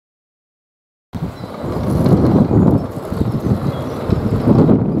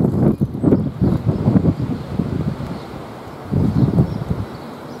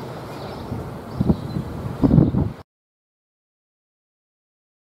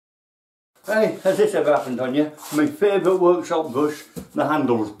Hey, has this ever happened on you? My favourite workshop brush, the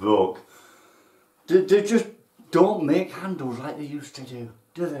handle's broke. They just don't make handles like they used to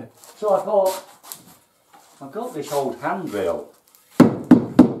do they? So I thought, I've got this old handrail.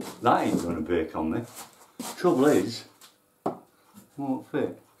 That ain't going to break on me. Trouble is, won't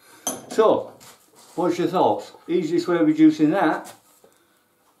fit. So, what's your thoughts? Easiest way of reducing that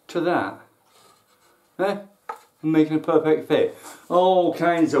to that, eh? And making a perfect fit. All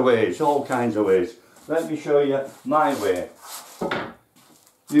kinds of ways, all kinds of ways. Let me show you my way.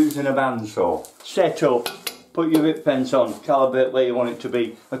 Using a bandsaw. Set up, put your rip fence on, calibrate where you want it to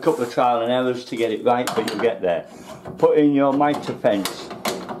be. A couple of trial and errors to get it right, but you'll get there. Put in your mitre fence.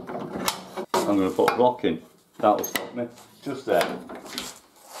 I'm going to put a block in. That'll stop me. Just there.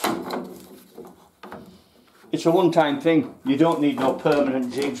 It's a one-time thing. You don't need no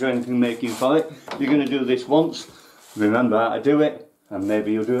permanent jigs or anything making for it. You're going to do this once, remember how to do it, and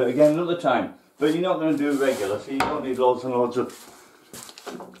maybe you'll do it again another time. But you're not going to do it regular, so you don't need loads and loads of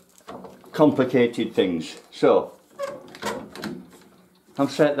complicated things. So,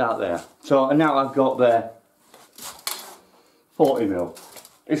 I've set that there. So, and now I've got there 40mm.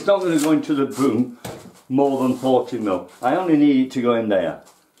 It's not going to go into the broom more than 40mm. I only need it to go in there.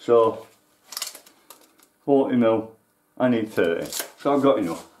 So, 40mm, I need 30. So I've got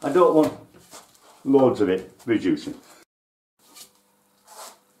enough. I don't want loads of it reducing.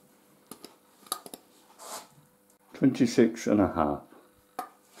 26.5.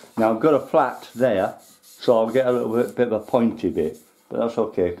 Now I've got a flat there, so I'll get a little bit of a pointy bit, but that's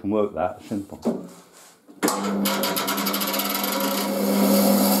okay, I can work that, simple.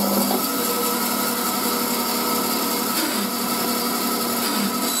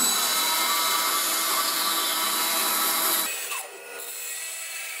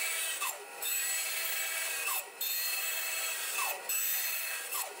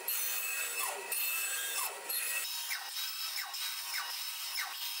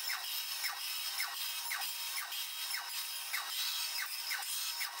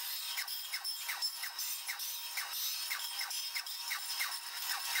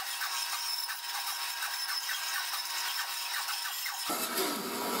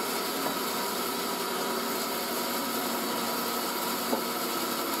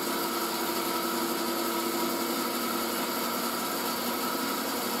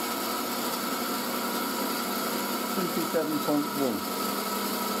 27.1.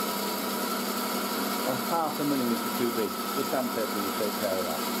 Half a millimetre too big. The sandpaper will take care of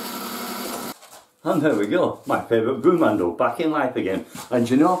that. And there we go, my favourite broom handle back in life again. And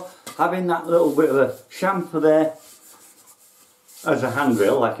you know, having that little bit of a chamfer there as a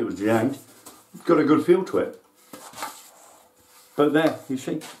handrail, like it was designed, got a good feel to it. But there, you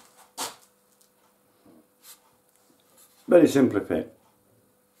see, very simply fit.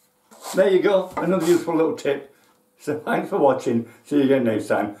 There you go, another useful little tip. So thanks for watching, see you again next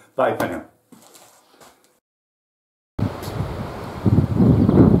time, bye for now.